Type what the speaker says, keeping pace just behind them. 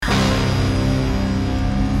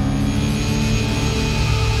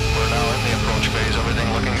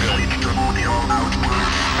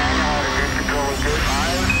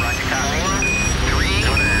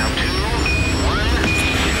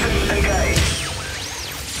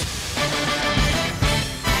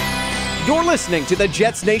You're listening to the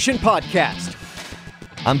Jets Nation podcast.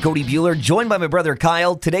 I'm Cody Bueller, joined by my brother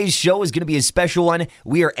Kyle. Today's show is going to be a special one.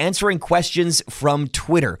 We are answering questions from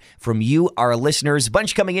Twitter, from you, our listeners. A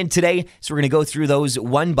bunch coming in today, so we're going to go through those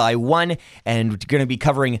one by one, and we're going to be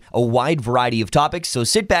covering a wide variety of topics. So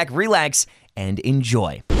sit back, relax, and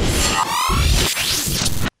enjoy.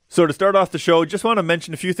 So to start off the show, just want to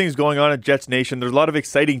mention a few things going on at Jets Nation. There's a lot of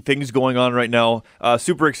exciting things going on right now.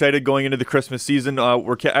 Super excited going into the Christmas season.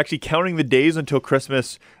 We're actually counting the days until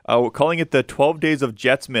Christmas. We're calling it the 12 Days of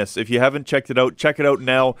Jetsmas. If you haven't checked it out, check it out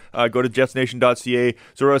now. Go to jetsnation.ca.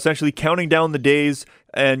 So we're essentially counting down the days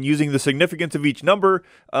and using the significance of each number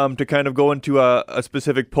to kind of go into a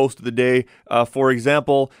specific post of the day. For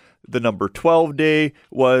example, the number 12 day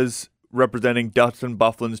was representing Dustin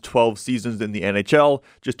Byfuglien's 12 seasons in the NHL,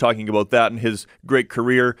 just talking about that and his great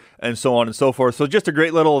career and so on and so forth. So just a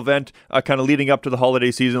great little event kind of leading up to the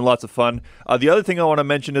holiday season, lots of fun. The other thing I want to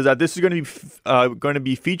mention is that this is going to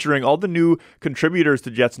be featuring all the new contributors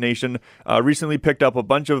to Jets Nation. Recently picked up a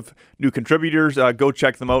bunch of new contributors. Go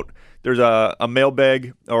check them out. There's a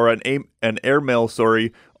mailbag or an airmail,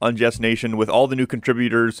 on Jets Nation with all the new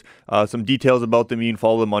contributors, some details about them. You can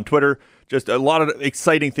follow them on Twitter. Just a lot of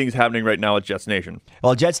exciting things happening right now at Jets Nation.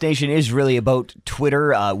 Well, Jets Nation is really about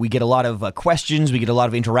Twitter. We get a lot of questions. We get a lot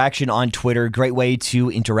of interaction on Twitter. Great way to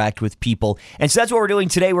interact with people. And so that's what we're doing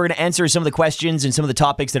today. We're going to answer some of the questions and some of the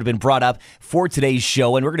topics that have been brought up for today's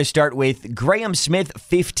show. And we're going to start with Graham Smith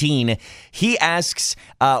 15. He asks,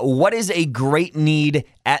 what is a great need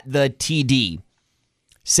at the TD?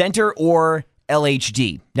 Center or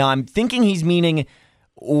LHD? Now, I'm thinking he's meaning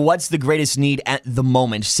what's the greatest need at the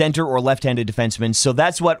moment, center or left-handed defenseman? So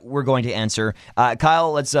that's what we're going to answer.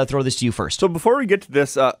 Kyle, let's throw this to you first. So before we get to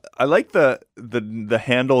this, I like the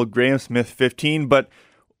handle Graham Smith 15, but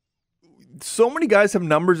so many guys have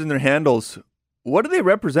numbers in their handles. What do they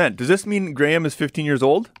represent? Does this mean Graham is 15 years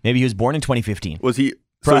old? Maybe he was born in 2015. Was he?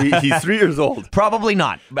 So he's 3 years old. Probably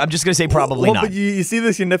not. I'm just going to say probably not. But you see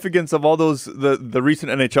the significance of all those the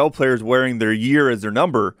recent NHL players wearing their year as their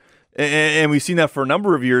number. And we've seen that for a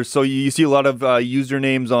number of years. So you see a lot of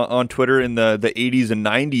usernames on Twitter in the 80s and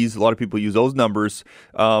 90s. A lot of people use those numbers.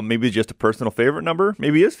 Maybe it's just a personal favorite number.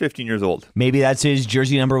 Maybe he is 15 years old. Maybe that's his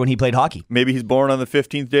jersey number when he played hockey. Maybe he's born on the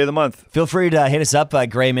 15th day of the month. Feel free to hit us up,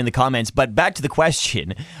 Graham, in the comments. But back to the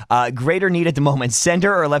question. Greater need at the moment,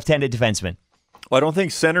 center or left-handed defenseman? Well, I don't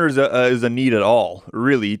think center is a need at all,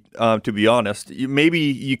 really, to be honest. Maybe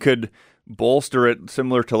you could bolster it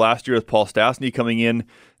similar to last year with Paul Stastny coming in,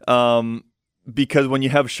 because when you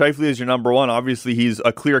have Scheifele as your number one, obviously he's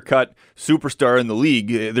a clear-cut superstar in the league.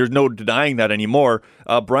 There's no denying that anymore.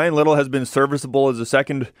 Brian Little has been serviceable as a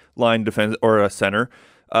second-line defense or a center.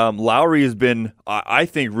 Lowry has been, I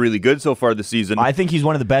think, really good so far this season. I think he's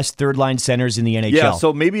one of the best third-line centers in the NHL. Yeah,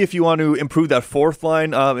 so maybe if you want to improve that fourth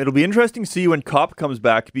line, it'll be interesting to see when Kopp comes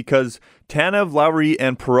back, because Tanev, Lowry,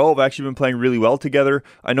 and Perreault have actually been playing really well together.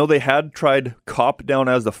 I know they had tried Kopp down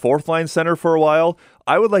as the fourth-line center for a while.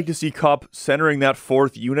 I would like to see Kopp centering that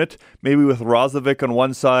fourth unit, maybe with Roslovic on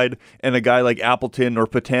one side and a guy like Appleton or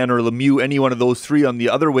Patan or Lemieux, any one of those three on the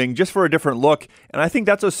other wing, just for a different look. And I think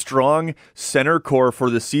that's a strong center core for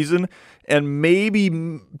the season. And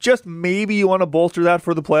maybe, just maybe, you want to bolster that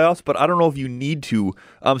for the playoffs, but I don't know if you need to.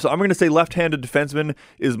 So I'm going to say left-handed defenseman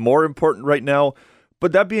is more important right now.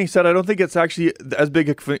 But that being said, I don't think it's actually as big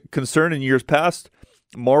a concern in years past.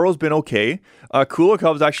 Morrow's been okay.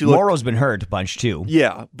 Kulikov's actually Morrow's been hurt a bunch too.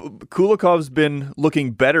 Yeah, Kulikov's been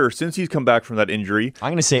looking better since he's come back from that injury. I'm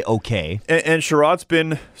going to say okay. And Sherratt's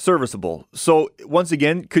been serviceable. So once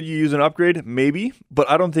again, could you use an upgrade? Maybe, but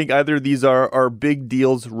I don't think either of these are big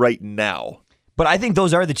deals right now. But I think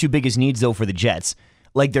those are the two biggest needs though for the Jets.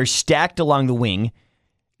 Like, they're stacked along the wing.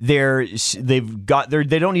 They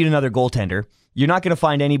don't need another goaltender. You're not going to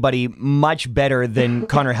find anybody much better than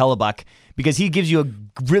Connor Hellebuyck, because he gives you a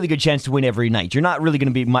really good chance to win every night. You're not really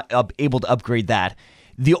going to be able to upgrade that.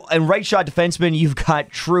 And right shot defenseman, you've got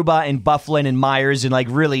Trouba and Byfuglien and Myers, and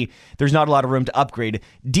really, there's not a lot of room to upgrade.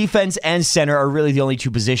 Defense and center are really the only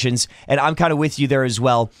two positions, and I'm kind of with you there as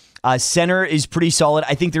well. Center is pretty solid.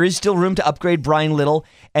 I think there is still room to upgrade Brian Little,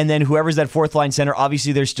 and then whoever's that fourth line center,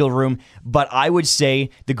 obviously there's still room, but I would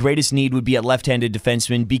say the greatest need would be at left-handed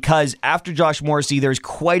defenseman, because after Josh Morrissey, there's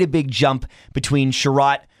quite a big jump between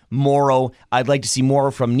Sherratt, Morrow. I'd like to see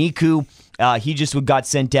more from Niku. He just got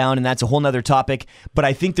sent down, and that's a whole nother topic. But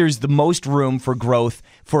I think there's the most room for growth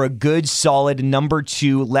for a good, solid number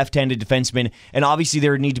two left-handed defenseman. And obviously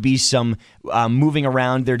there would need to be some moving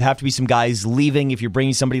around. There'd have to be some guys leaving if you're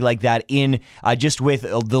bringing somebody like that in, just with the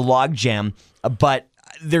logjam. But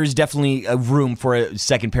there's definitely a room for a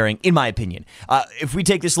second pairing, in my opinion. If we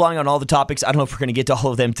take this long on all the topics, I don't know if we're going to get to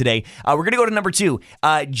all of them today. We're going to go to number 2.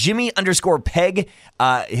 Jimmy_Peg.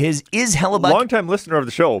 Is Hellebuyck... Long-time listener of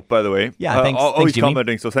the show, by the way. Yeah, thanks. Always Jimmy.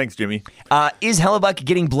 commenting, so thanks, Jimmy. Is Hellebuyck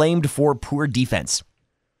getting blamed for poor defense?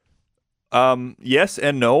 Yes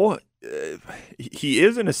and no. He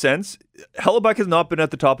is, in a sense. Hellebuyck has not been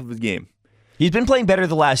at the top of his game. He's been playing better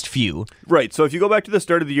the last few. Right. So if you go back to the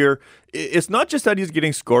start of the year, it's not just that he's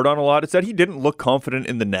getting scored on a lot. It's that he didn't look confident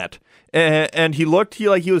in the net. And he looked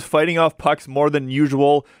like he was fighting off pucks more than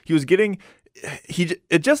usual. He was getting...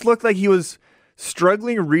 It just looked like he was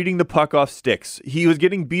struggling reading the puck off sticks. He was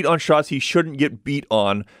getting beat on shots he shouldn't get beat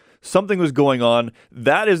on. Something was going on.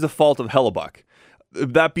 That is the fault of Hellebuyck.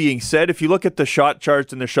 That being said, if you look at the shot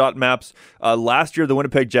charts and the shot maps, last year the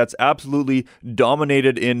Winnipeg Jets absolutely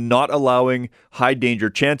dominated in not allowing high danger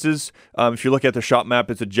chances. If you look at the shot map,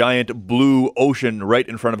 it's a giant blue ocean right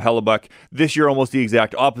in front of Hellebuyck. This year, almost the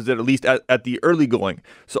exact opposite, at least at the early going.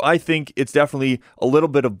 So I think it's definitely a little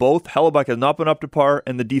bit of both. Hellebuyck has not been up to par,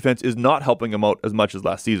 and the defense is not helping him out as much as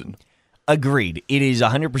last season. Agreed. It is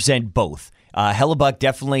 100% both. Hellebuyck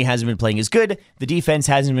definitely hasn't been playing as good. The defense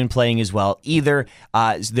hasn't been playing as well either.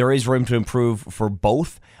 There is room to improve for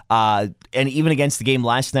both. And even against the game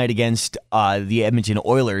last night against the Edmonton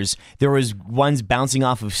Oilers, there was ones bouncing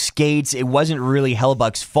off of skates. It wasn't really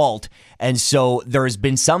Hellebuck's fault. And so there has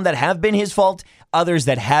been some that have been his fault, others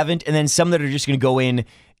that haven't, and then some that are just going to go in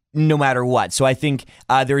no matter what. So I think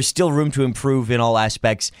there is still room to improve in all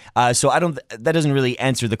aspects. So that doesn't really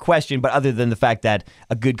answer the question, but other than the fact that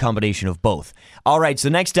a good combination of both. All right, so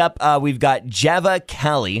next up, we've got Java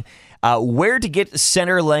Cali. Where to get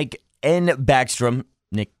center like Nick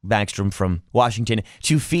Backstrom from Washington,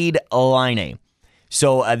 to feed Laine?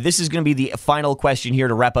 So this is going to be the final question here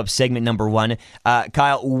to wrap up segment number 1.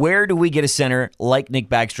 Kyle, where do we get a center like Nick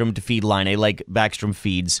Backstrom to feed Laine, like Backstrom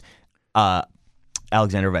feeds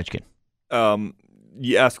Alexander Ovechkin?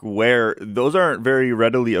 You ask where. Those aren't very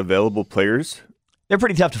readily available players. They're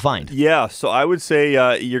pretty tough to find. Yeah, so I would say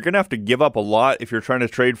you're going to have to give up a lot if you're trying to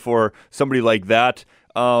trade for somebody like that.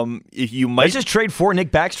 If you might Let's just trade for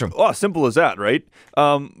Nick Backstrom. Oh, simple as that, right?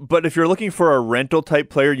 But if you're looking for a rental type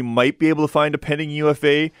player, you might be able to find a pending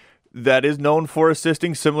UFA that is known for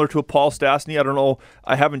assisting, similar to a Paul Stastny. I don't know.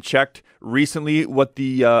 I haven't checked recently what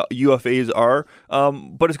the UFAs are,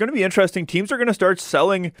 but it's going to be interesting. Teams are going to start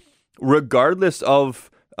selling regardless of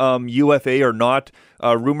UFA or not.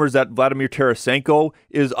 Rumors that Vladimir Tarasenko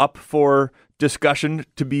is up for discussion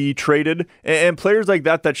to be traded, and players like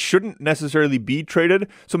that shouldn't necessarily be traded.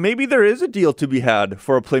 So maybe there is a deal to be had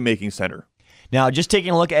for a playmaking center. Now, just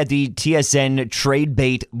taking a look at the TSN trade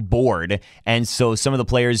bait board, and so some of the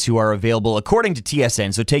players who are available according to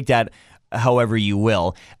TSN, so take that however you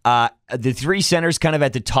will. The 3 centers kind of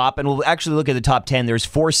at the top, and we'll actually look at the top 10. There's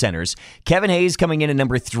 4 centers. Kevin Hayes coming in at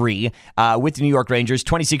number 3 with the New York Rangers,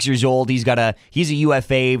 26 years old. He's a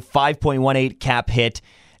UFA, 5.18 cap hit.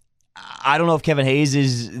 I don't know if Kevin Hayes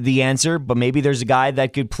is the answer, but maybe there's a guy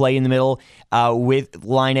that could play in the middle with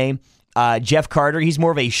Laine. Jeff Carter, he's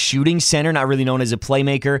more of a shooting center, not really known as a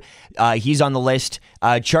playmaker. He's on the list.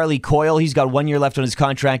 Charlie Coyle, he's got 1 year left on his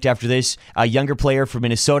contract after this. A younger player from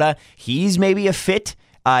Minnesota. He's maybe a fit.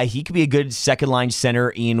 He could be a good second-line center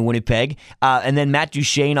in Winnipeg. And then Matt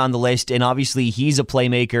Duchene on the list, and obviously he's a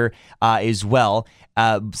playmaker as well.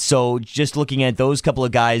 So just looking at those couple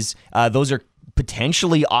of guys, those are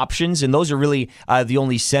potentially options, and those are really the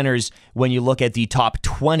only centers when you look at the top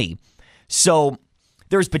 20. So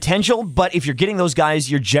there's potential, but if you're getting those guys,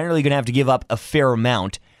 you're generally going to have to give up a fair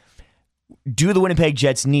amount. Do the Winnipeg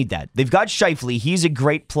Jets need that? They've got Scheifele. He's a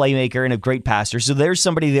great playmaker and a great passer, so there's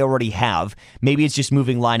somebody they already have. Maybe it's just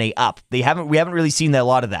moving Laine up. We haven't really seen a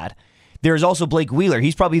lot of that. There's also Blake Wheeler.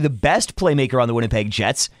 He's probably the best playmaker on the Winnipeg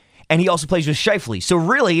Jets, and he also plays with Scheifele. So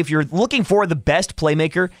really, if you're looking for the best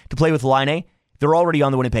playmaker to play with Laine, they're already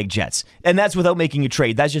on the Winnipeg Jets. And that's without making a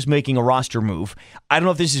trade. That's just making a roster move. I don't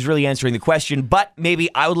know if this is really answering the question, but maybe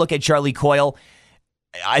I would look at Charlie Coyle.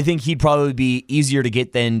 I think he'd probably be easier to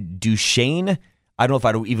get than Duchene. I don't know if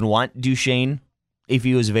I'd even want Duchene if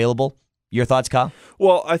he was available. Your thoughts, Kyle?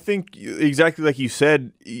 Well, I think exactly like you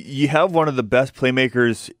said, you have one of the best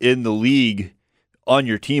playmakers in the league on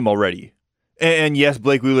your team already. And yes,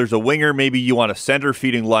 Blake Wheeler's a winger. Maybe you want a center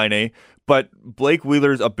feeding Laine. But Blake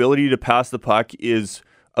Wheeler's ability to pass the puck is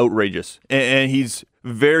outrageous. And he's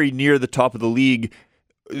very near the top of the league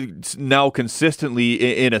now consistently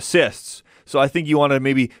in assists. So I think you want to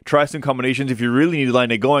maybe try some combinations if you really need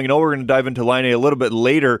Laine going. I know we're going to dive into Laine a little bit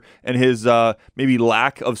later and his maybe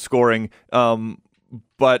lack of scoring.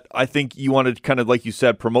 but I think you want to kind of, like you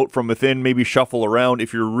said, promote from within, maybe shuffle around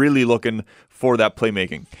if you're really looking for that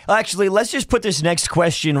playmaking. Actually, let's just put this next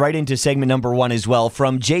question right into segment number 1 as well.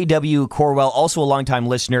 From J.W. Corwell, also a longtime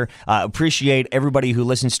listener. Appreciate everybody who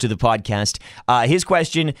listens to the podcast. His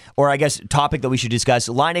question, or I guess topic that we should discuss,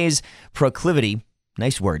 Laine's proclivity,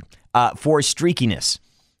 nice word, for streakiness.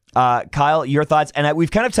 Kyle, your thoughts? And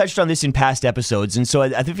we've kind of touched on this in past episodes, and so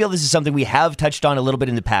I feel this is something we have touched on a little bit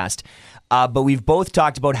in the past. But we've both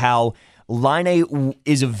talked about how Laine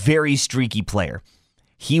is a very streaky player.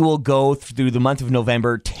 He will go through the month of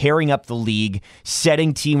November, tearing up the league,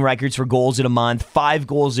 setting team records for goals in a month, 5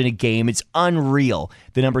 goals in a game. It's unreal,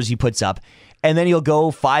 the numbers he puts up. And then he'll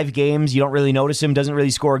go 5 games, you don't really notice him, doesn't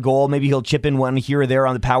really score a goal. Maybe he'll chip in one here or there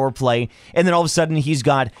on the power play. And then all of a sudden, he's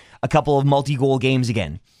got a couple of multi-goal games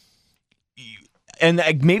again. And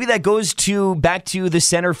maybe that goes back to the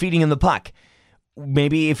center feeding him the puck.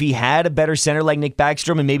 Maybe if he had a better center like Nick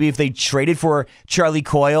Backstrom, and maybe if they traded for Charlie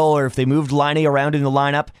Coyle, or if they moved Laine around in the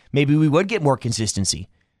lineup, maybe we would get more consistency.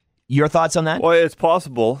 Your thoughts on that? Well, it's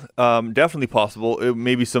possible. Definitely possible.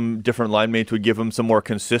 Maybe some different line mates would give him some more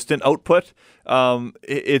consistent output.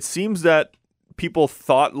 It seems that people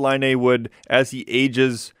thought Laine would, as he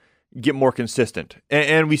ages, get more consistent.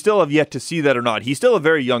 And we still have yet to see that or not. He's still a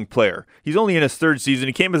very young player. He's only in his 3rd season.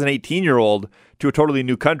 He came as an 18-year-old to a totally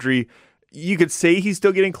new country. You could say he's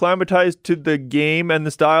still getting acclimatized to the game and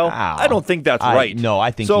the style. Wow. I don't think that's right. No,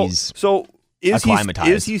 I think he's acclimatized.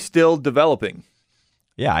 Is he still developing?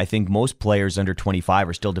 Yeah, I think most players under 25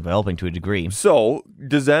 are still developing to a degree. So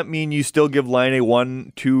does that mean you still give Laine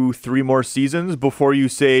 1, 2, 3 more seasons before you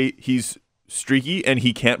say he's streaky and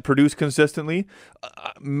he can't produce consistently?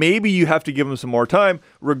 Maybe you have to give him some more time.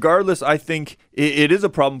 Regardless, I think it is a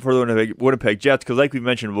problem for the Winnipeg Jets, because like we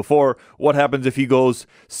mentioned before, what happens if he goes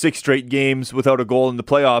 6 straight games without a goal in the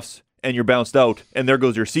playoffs and you're bounced out, and there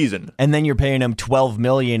goes your season? And then you're paying him $12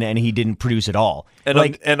 million and he didn't produce at all.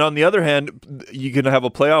 And on the other hand, you can have a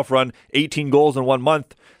playoff run, 18 goals in 1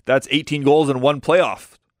 month. That's 18 goals in 1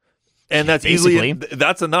 playoff. And that's basically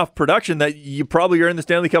that's enough production that you probably are in the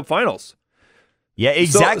Stanley Cup Finals. Yeah,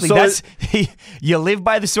 exactly. That's you live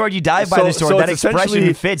by the sword, you die by the sword. That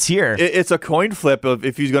expression fits here. It's a coin flip of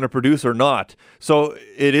if he's going to produce or not. So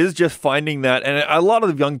it is just finding that, and a lot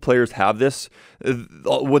of the young players have this.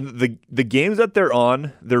 When the games that they're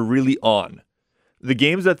on, they're really on. The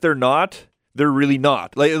games that they're not, they're really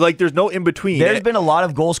not. Like there's no in between. There's been a lot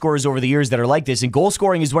of goal scorers over the years that are like this, and goal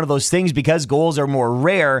scoring is one of those things because goals are more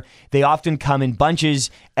rare. They often come in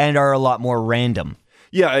bunches and are a lot more random.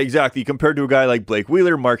 Yeah, exactly. Compared to a guy like Blake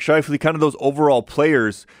Wheeler, Mark Scheifele, kind of those overall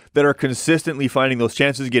players that are consistently finding those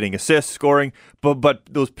chances, getting assists, scoring, but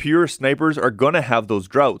those pure snipers are going to have those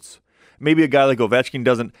droughts. Maybe a guy like Ovechkin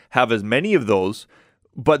doesn't have as many of those,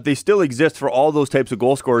 but they still exist for all those types of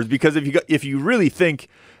goal scorers, because if you really think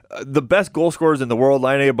the best goal scorers in the world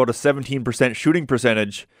line about a 17% shooting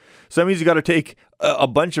percentage, so that means you got to take a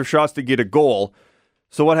bunch of shots to get a goal.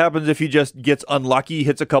 So what happens if he just gets unlucky,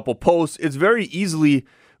 hits a couple posts? It's very easily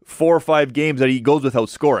 4 or 5 games that he goes without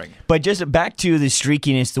scoring. But just back to the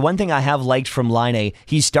streakiness, the one thing I have liked from Laine,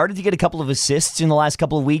 he's started to get a couple of assists in the last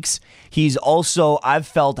couple of weeks. He's also, I've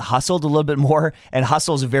felt, hustled a little bit more, and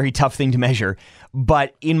hustle is a very tough thing to measure.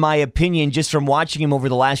 But in my opinion, just from watching him over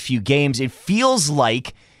the last few games, it feels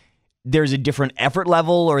like there's a different effort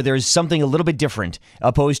level, or there's something a little bit different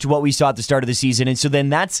opposed to what we saw at the start of the season. And so then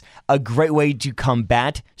that's a great way to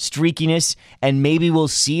combat streakiness, and maybe we'll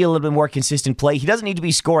see a little bit more consistent play. He doesn't need to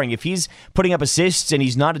be scoring. If he's putting up assists and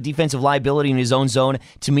he's not a defensive liability in his own zone,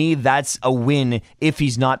 to me, that's a win if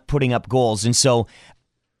he's not putting up goals. And so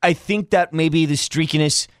I think that maybe the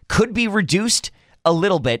streakiness could be reduced a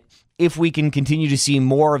little bit if we can continue to see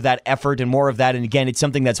more of that effort and more of that. And again, it's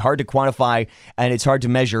something that's hard to quantify and it's hard to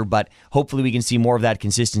measure, but hopefully we can see more of that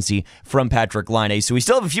consistency from Patrik Laine. So we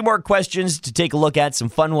still have a few more questions to take a look at, some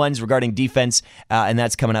fun ones regarding defense, and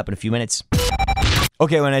that's coming up in a few minutes.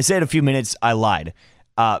 Okay, when I said a few minutes, I lied.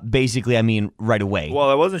 Basically, I mean right away. Well,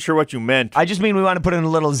 I wasn't sure what you meant. I just mean we want to put in a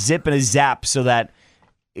little zip and a zap so that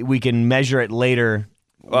we can measure it later.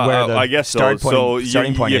 I guess so.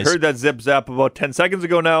 Starting point you is. heard that zip zap about 10 seconds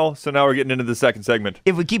ago now, so now we're getting into the second segment.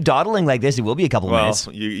 If we keep dawdling like this, it will be a couple of minutes.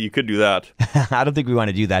 You could do that. I don't think we want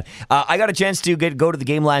to do that. I got a chance to go to the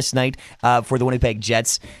game last night for the Winnipeg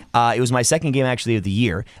Jets. It was my second game, actually, of the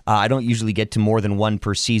year. I don't usually get to more than one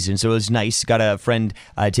per season, so it was nice. Got a friend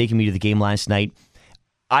taking me to the game last night.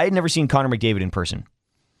 I had never seen Connor McDavid in person.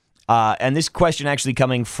 And this question actually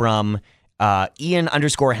coming from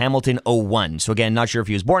Ian_Hamilton 01. So again, not sure if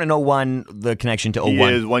he was born in 01, the connection to 01. He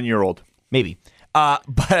is 1 year old. Maybe.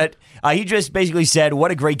 But he just basically said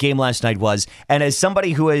what a great game last night was. And as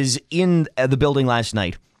somebody who was in the building last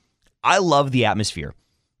night, I love the atmosphere.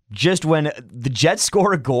 Just when the Jets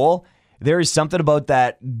score a goal, there is something about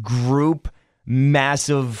that group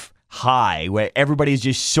massive high where everybody is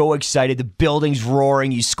just so excited. The building's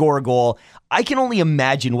roaring. You score a goal. I can only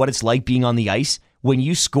imagine what it's like being on the ice when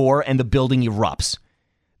you score and the building erupts.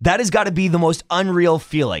 That has got to be the most unreal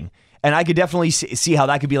feeling. And I could definitely see how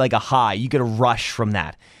that could be like a high. You get a rush from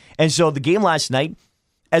that. And so the game last night,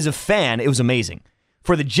 as a fan, it was amazing.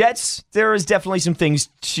 For the Jets, there is definitely some things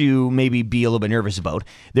to maybe be a little bit nervous about.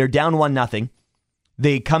 They're down 1-0.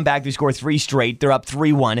 They come back, they score 3 straight. They're up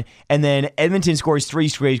 3-1. And then Edmonton scores 3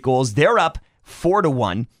 straight goals. They're up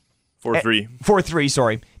 4-1. 4-3. 4-3,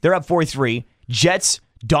 sorry. They're up 4-3. Jets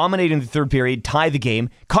dominate in the third period, tie the game.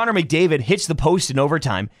 Connor McDavid hits the post in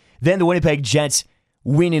overtime. Then the Winnipeg Jets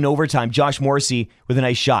win in overtime. Josh Morrissey with a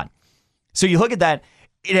nice shot. So you look at that,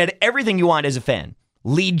 it had everything you want as a fan.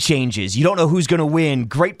 Lead changes. You don't know who's going to win.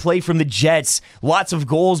 Great play from the Jets. Lots of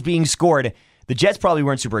goals being scored. The Jets probably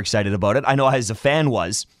weren't super excited about it. I know as a fan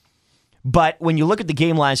was. But when you look at the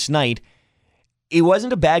game last night, it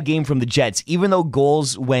wasn't a bad game from the Jets. Even though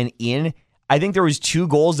goals went in, I think there was 2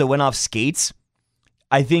 goals that went off skates.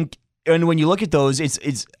 I think, and when you look at those,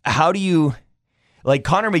 it's how do you... Like,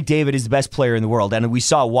 Connor McDavid is the best player in the world, and we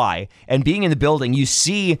saw why. And being in the building, you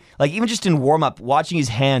see, like, even just in warm-up, watching his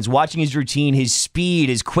hands, watching his routine, his speed,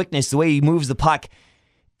 his quickness, the way he moves the puck,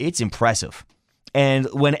 it's impressive. And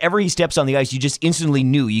whenever he steps on the ice, you just instantly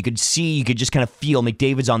knew. You could see, you could just kind of feel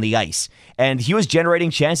McDavid's on the ice. And he was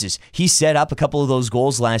generating chances. He set up a couple of those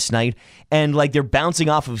goals last night, and, like, they're bouncing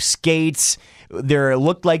off of skates. It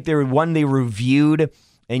looked like they were one they reviewed,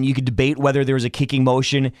 and you could debate whether there was a kicking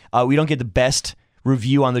motion. We don't get the best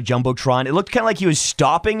review on the Jumbotron. It looked kind of like he was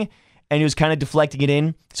stopping and he was kind of deflecting it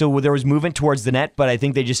in. So there was movement towards the net, but I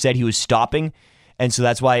think they just said he was stopping, and so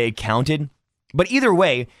that's why it counted. But either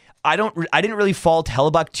way, I didn't really fault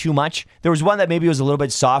Hellebuck too much. There was one that maybe was a little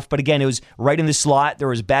bit soft, but again, it was right in the slot. There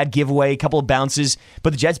was a bad giveaway, a couple of bounces,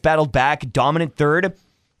 but the Jets battled back, dominant third.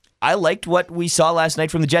 I liked what we saw last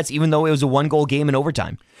night from the Jets, even though it was a 1-goal game in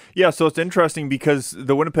overtime. Yeah, so it's interesting because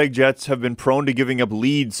the Winnipeg Jets have been prone to giving up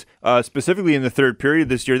leads, specifically in the third period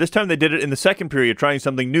this year. This time they did it in the second period, trying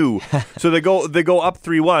something new. So they go up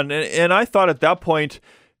 3-1, and I thought at that point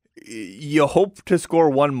you hope to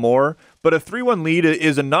score one more, but a 3-1 lead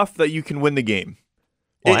is enough that you can win the game.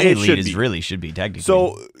 Well, any lead should be technically.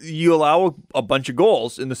 So you allow a bunch of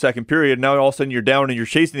goals in the second period. Now all of a sudden you're down and you're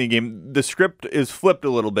chasing the game. The script is flipped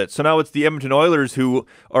a little bit. So now it's the Edmonton Oilers who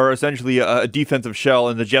are essentially a defensive shell,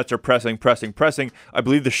 and the Jets are pressing. I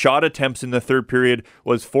believe the shot attempts in the third period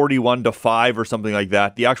was 41-5 or something like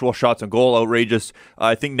that. The actual shots on goal, outrageous.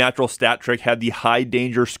 I think Natural Stat Trick had the high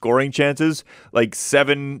danger scoring chances, like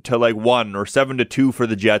 7-1 or 7-2 for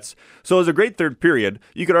the Jets. So it was a great third period.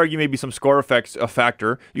 You could argue maybe some score effects a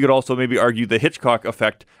factor. You could also maybe argue the Hitchcock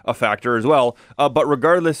effect a factor as well. But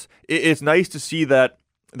regardless, it's nice to see that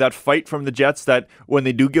fight from the Jets, that when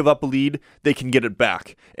they do give up a lead, they can get it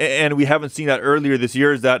back. And we haven't seen that earlier this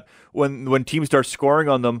year, is that when teams start scoring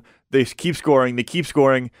on them, they keep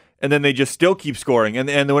scoring, and then they just still keep scoring,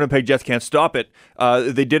 and the Winnipeg Jets can't stop it.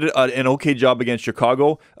 They did an okay job against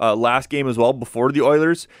Chicago last game as well before the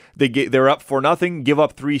Oilers. They're up 4-0, give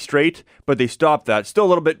up 3 straight, but they stopped that. Still a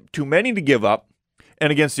little bit too many to give up. And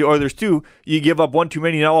against the Oilers too, you give up 1 too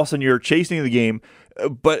many, now all of a sudden you're chasing the game.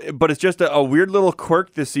 But it's just a weird little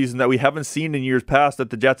quirk this season that we haven't seen in years past that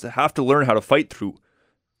the Jets have to learn how to fight through.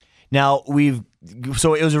 Now,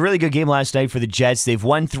 so it was a really good game last night for the Jets. They've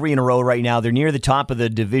won 3 in a row right now. They're near the top of the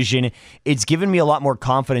division. It's given me a lot more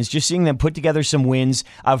confidence just seeing them put together some wins.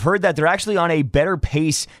 I've heard that they're actually on a better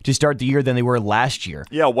pace to start the year than they were last year.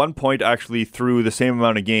 Yeah, 1 point actually through the same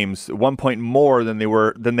amount of games. 1 point more than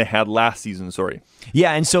they had last season, sorry.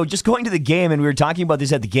 Yeah, and so just going to the game, and we were talking about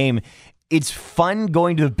this at the game, it's fun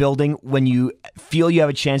going to the building when you feel you have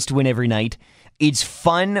a chance to win every night. It's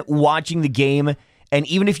fun watching the game. And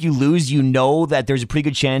even if you lose, you know that there's a pretty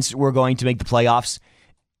good chance we're going to make the playoffs.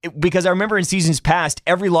 Because I remember in seasons past,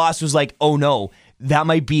 every loss was like, oh no, that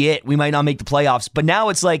might be it. We might not make the playoffs. But now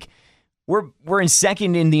it's like, we're in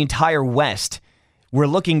second in the entire West. We're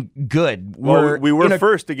looking good. We were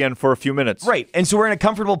first again for a few minutes. Right. And so we're in a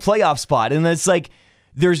comfortable playoff spot. And it's like,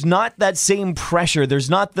 there's not that same pressure. There's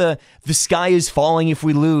not the sky is falling if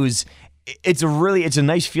we lose. It's a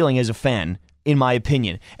nice feeling as a fan, in my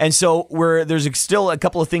opinion. And so there's still a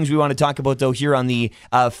couple of things we want to talk about, though, here on the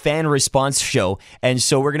fan response show. And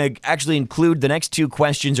so we're going to actually include the next 2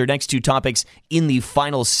 questions or next 2 topics in the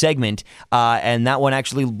final segment. And that one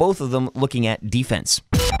actually, both of them looking at defense.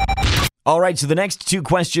 All right, so the next two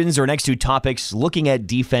questions or next two topics, looking at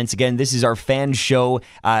defense. Again, this is our fan show,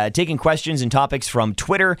 taking questions and topics from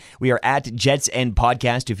Twitter. We are at Jets and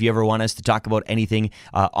Podcast if you ever want us to talk about anything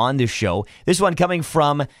on this show. This one coming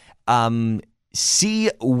from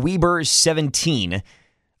C. Weber 17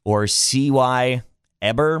 or CY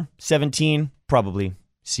Eber 17, probably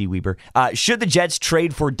C. Weber. Should the Jets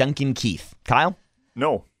trade for Duncan Keith? Kyle?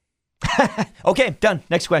 No. Okay, done.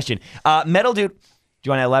 Next question. Metal Dude. Do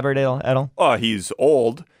you want to elaborate at all? Oh, he's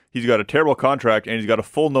old. He's got a terrible contract, and he's got a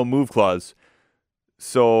full no-move clause.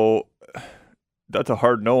 So that's a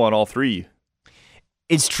hard no on all three.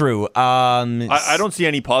 It's true. I don't see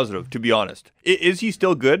any positive, to be honest. Is he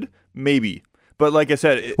still good? Maybe. But like I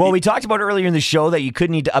said... we talked about earlier in the show that you could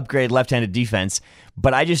need to upgrade left-handed defense,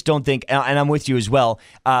 but I just don't think, and I'm with you as well,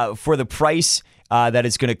 for the price... that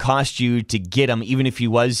it's going to cost you to get him, even if he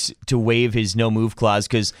was to waive his no-move clause,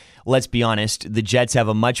 because let's be honest, the Jets have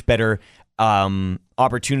a much better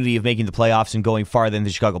opportunity of making the playoffs and going farther than the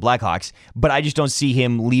Chicago Blackhawks, but I just don't see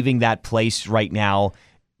him leaving that place right now.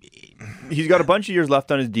 He's got a bunch of years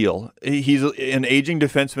left on his deal. He's an aging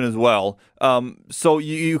defenseman as well. So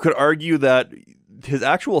you could argue that his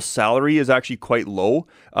actual salary is actually quite low,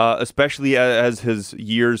 especially as his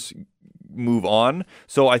years move on.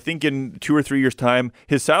 So I think in 2 or 3 years' time,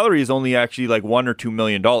 his salary is only actually like $1 or $2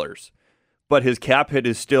 million. But his cap hit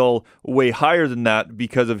is still way higher than that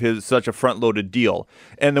because of his such a front-loaded deal.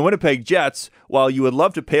 And the Winnipeg Jets, while you would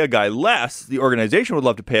love to pay a guy less, the organization would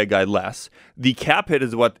love to pay a guy less, the cap hit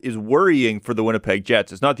is what is worrying for the Winnipeg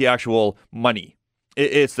Jets. It's not the actual money.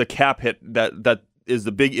 It's the cap hit that is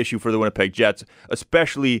the big issue for the Winnipeg Jets,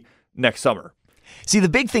 especially next summer. See, the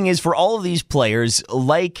big thing is for all of these players,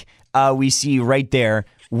 like we see right there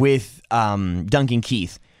with Duncan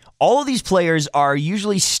Keith, all of these players are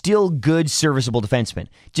usually still good, serviceable defensemen,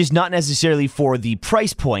 just not necessarily for the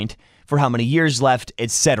price point, for how many years left,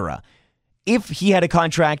 etc. If he had a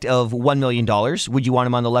contract of $1 million, would you want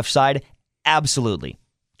him on the left side? Absolutely.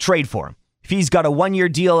 Trade for him. If he's got a 1-year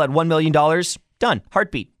deal at $1 million, done.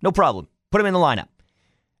 Heartbeat. No problem. Put him in the lineup.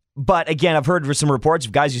 But again, I've heard some reports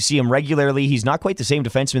of guys who see him regularly. He's not quite the same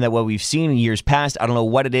defenseman that what we've seen in years past. I don't know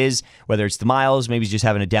what it is, whether it's the miles, maybe he's just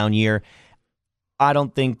having a down year. I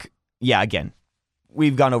don't think, again,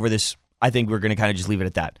 we've gone over this. I think we're going to kind of just leave it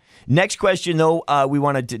at that. Next question, though, we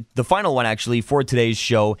wanted to, the final one actually for today's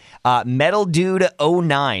show. Metal Dude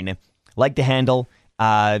 09, like the handle.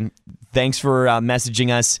 Thanks for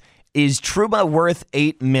messaging us. Is Trouba worth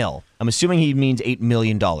 $8 million? I'm assuming he means $8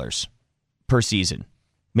 million per season.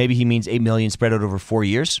 Maybe he means $8 million spread out over 4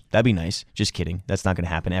 years. That'd be nice. Just kidding. That's not going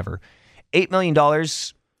to happen ever. $8 million,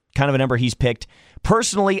 kind of a number he's picked.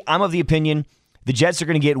 Personally, I'm of the opinion the Jets are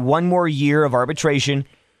going to get one more year of arbitration,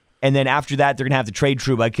 and then after that, they're going to have to trade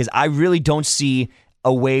Trouba because I really don't see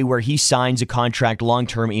a way where he signs a contract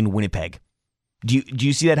long-term in Winnipeg. Do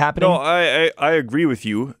you see that happening? No, I agree with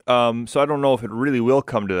you. So I don't know if it really will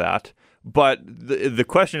come to that. But the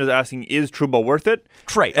question is asking, is Trouba worth it?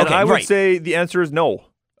 Right. And okay, I would say the answer is no.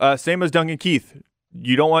 Same as Duncan Keith.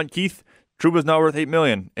 You don't want Keith? Trouba's not worth $8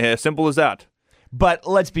 million. As simple as that. But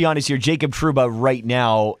let's be honest here. Jacob Trouba right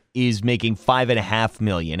now is making $5.5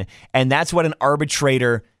 million, and that's what an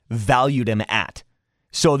arbitrator valued him at.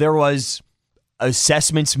 So there was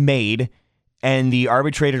assessments made, and the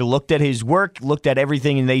arbitrator looked at his work, looked at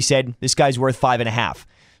everything, and they said this guy's worth $5.5.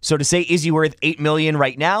 So to say, is he worth $8 million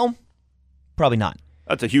right now? Probably not.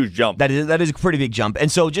 That's a huge jump. That is a pretty big jump.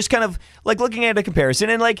 And so just kind of like looking at a comparison,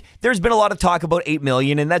 and like there's been a lot of talk about $8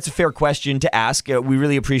 million, and that's a fair question to ask. We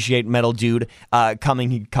really appreciate Metal Dude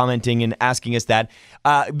commenting and asking us that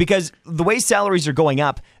because the way salaries are going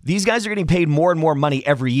up, these guys are getting paid more and more money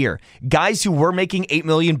every year. Guys who were making $8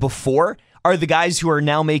 million before are the guys who are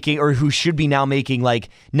now making, or who should be now making, like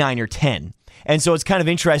 9 or 10. And so it's kind of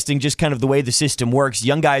interesting just kind of the way the system works.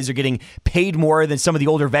 Young guys are getting paid more than some of the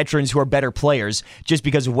older veterans who are better players just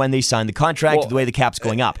because of when they signed the contract, the way the cap's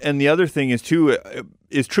going up. And the other thing is, too,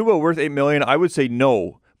 is Trouba worth $8 million? I would say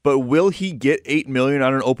no. But will he get $8 million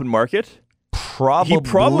on an open market? Probably. He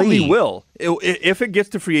probably will. If it gets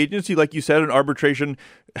to free agency, like you said, an arbitration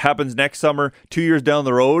happens next summer, 2 years down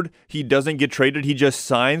the road, he doesn't get traded, he just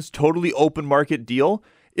signs, totally open market deal,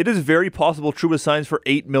 it is very possible Trouba signs for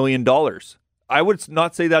 $8 million. I would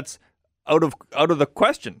not say that's out of the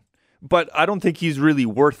question, but I don't think he's really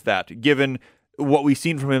worth that, given what we've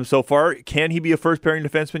seen from him so far. Can he be a first-pairing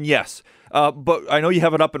defenseman? Yes. But I know you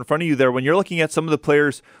have it up in front of you there. When you're looking at some of the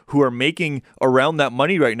players who are making around that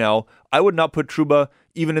money right now, I would not put Trouba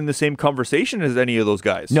even in the same conversation as any of those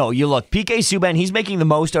guys. No, you look, PK Subban, he's making the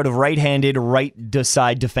most out of right-handed,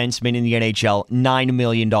 right-side defensemen in the NHL, $9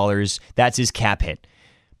 million. That's his cap hit.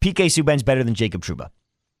 PK Subban's better than Jacob Trouba.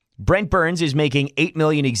 Brent Burns is making $8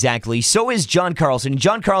 million exactly. So is John Carlson.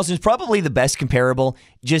 John Carlson is probably the best comparable,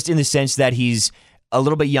 just in the sense that he's a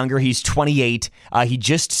little bit younger. He's 28. He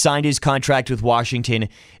just signed his contract with Washington,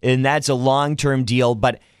 and that's a long-term deal.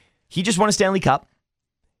 But he just won a Stanley Cup.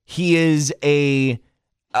 He is he's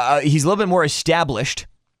a little bit more established.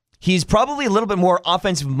 He's probably a little bit more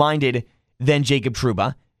offensive-minded than Jacob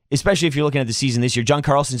Trouba, especially if you're looking at the season this year. John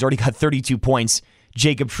Carlson's already got 32 points.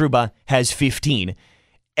 Jacob Trouba has 15.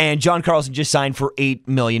 And John Carlson just signed for $8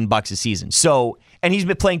 million a season. So, and he's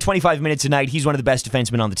been playing 25 minutes a night. He's one of the best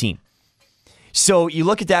defensemen on the team. So you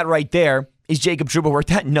look at that right there. Is Jacob Trouba worth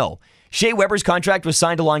that? No. Shea Weber's contract was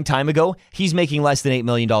signed a long time ago. He's making less than $8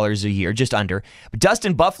 million a year, just under. But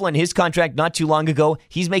Dustin Byfuglien, his contract not too long ago,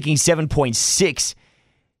 he's making 7.6.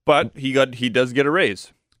 But he does get a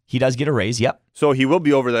raise. He does get a raise, yep. So he will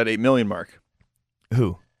be over that $8 million mark.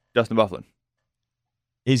 Who? Dustin Byfuglien.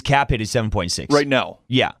 His cap hit is 7.6. Right now.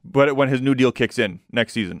 Yeah. But when his new deal kicks in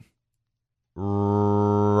next season.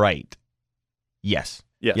 Right. Yes.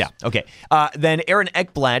 Yes. Yeah. Okay. Then Aaron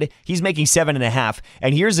Ekblad, he's making 7.5.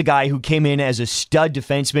 And here's a guy who came in as a stud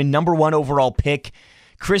defenseman, number 1 overall pick.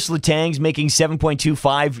 Chris Letang's making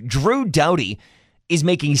 7.25. Drew Doughty is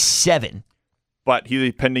making 7. But he's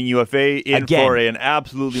a pending UFA in Again, for an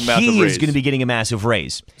absolutely massive raise. He is going to be getting a massive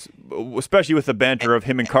raise. Especially with the banter of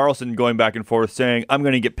him and Carlson going back and forth saying, I'm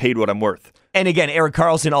going to get paid what I'm worth. And again, Erik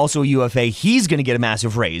Karlsson, also a UFA, he's going to get a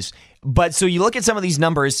massive raise. But so you look at some of these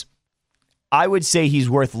numbers, I would say he's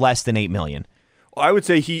worth less than $8 million. I would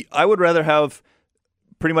say I would rather have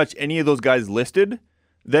pretty much any of those guys listed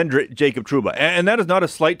than Jacob Trouba. And that is not a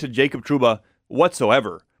slight to Jacob Trouba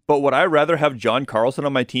whatsoever. But would I rather have John Carlson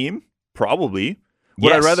on my team? Probably.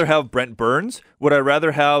 Would Yes. I rather have Brent Burns? Would I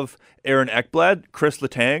rather have Aaron Ekblad, Chris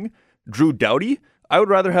Letang, Drew Doughty? I would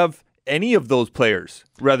rather have any of those players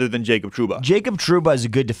rather than Jacob Trouba. Jacob Trouba is a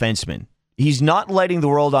good defenseman. He's not lighting the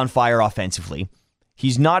world on fire offensively.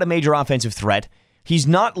 He's not a major offensive threat. He's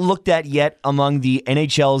not looked at yet among the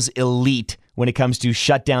NHL's elite when it comes to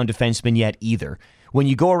shutdown defensemen yet either. When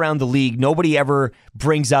you go around the league, nobody ever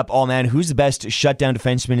brings up, oh man, who's the best shutdown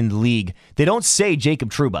defenseman in the league? They don't say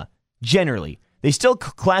Jacob Trouba, generally. They still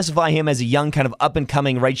classify him as a young, kind of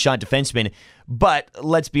up-and-coming right-shot defenseman, but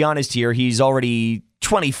let's be honest here, he's already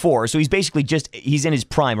 24, so he's basically he's in his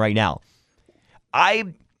prime right now.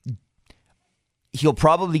 He'll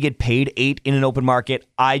probably get paid $8 in an open market.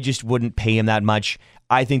 I just wouldn't pay him that much.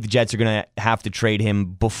 I think the Jets are going to have to trade him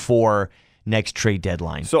before next trade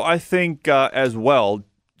deadline. So I think as well,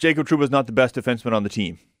 Jacob Trouba is not the best defenseman on the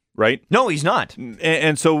team, right? No, he's not.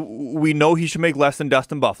 And so we know he should make less than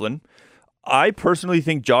Dustin Byfuglien. I personally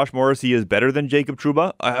think Josh Morrissey is better than Jacob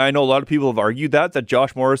Trouba. I know a lot of people have argued that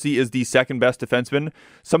Josh Morrissey is the second best defenseman.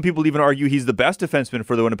 Some people even argue he's the best defenseman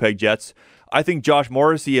for the Winnipeg Jets. I think Josh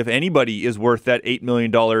Morrissey, if anybody, is worth that $8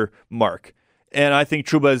 million mark. And I think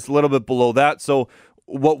Trouba is a little bit below that. So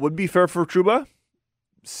what would be fair for Trouba?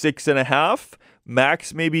 6.5,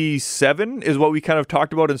 max maybe 7 is what we kind of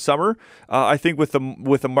talked about in summer. I think with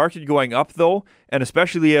the market going up though, and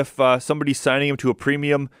especially if somebody's signing him to a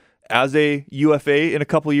premium as a UFA in a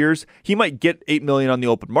couple of years, he might get $8 million on the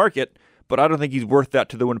open market, but I don't think he's worth that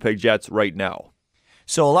to the Winnipeg Jets right now.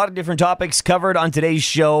 So a lot of different topics covered on today's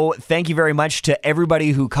show. Thank you very much to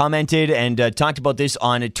everybody who commented and talked about this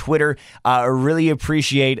on Twitter. I really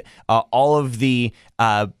appreciate all of the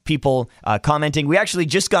people commenting. We actually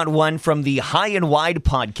just got one from the High and Wide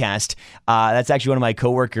podcast. That's actually one of my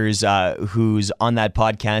coworkers who's on that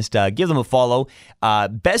podcast. Give them a follow.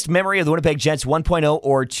 Best memory of the Winnipeg Jets 1.0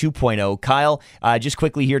 or 2.0. Kyle, just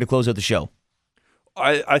quickly here to close out the show.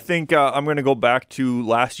 I think I'm going to go back to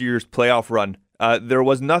last year's playoff run. There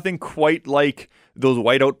was nothing quite like those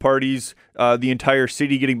whiteout parties, the entire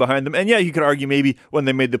city getting behind them. And yeah, you could argue maybe when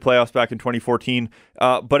they made the playoffs back in 2014,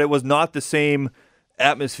 but it was not the same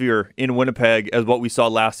atmosphere in Winnipeg as what we saw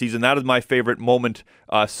last season. That is my favorite moment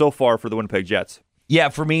so far for the Winnipeg Jets. Yeah,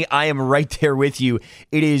 for me, I am right there with you.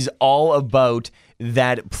 It is all about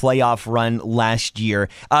that playoff run last year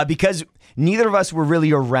because neither of us were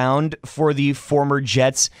really around for the former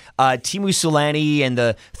Jets. Teemu Selanne and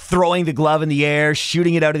the throwing the glove in the air,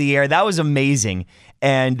 shooting it out of the air, that was amazing.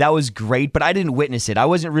 And that was great, but I didn't witness it. I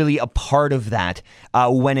wasn't really a part of that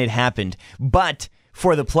when it happened. But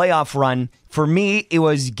for the playoff run, for me, it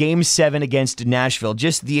was Game 7 against Nashville.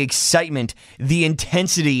 Just the excitement, the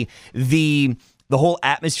intensity, the the whole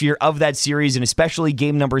atmosphere of that series, and especially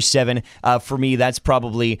game number 7, for me, that's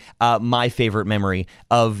probably my favorite memory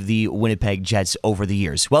of the Winnipeg Jets over the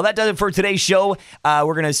years. Well, that does it for today's show.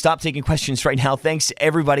 We're going to stop taking questions right now. Thanks to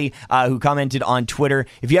everybody who commented on Twitter.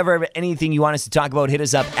 If you ever have anything you want us to talk about, hit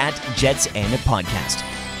us up at Jets and Podcast.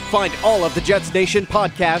 Find all of the Jets Nation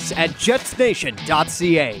podcasts at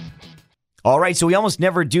jetsnation.ca. All right, so we almost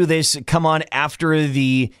never do this come on after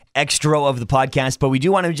the extra of the podcast, but we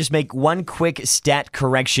do want to just make one quick stat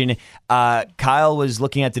correction. Kyle was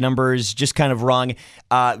looking at the numbers just kind of wrong.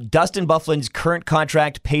 Dustin Byfuglien's current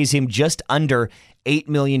contract pays him just under $8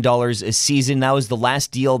 million a season. That was the last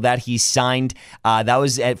deal that he signed. That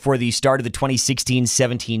was for the start of the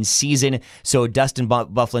 2016-17 season. So Dustin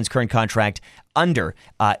Byfuglien's current contract under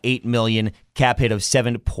 $8 million, cap hit of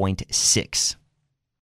 7.6.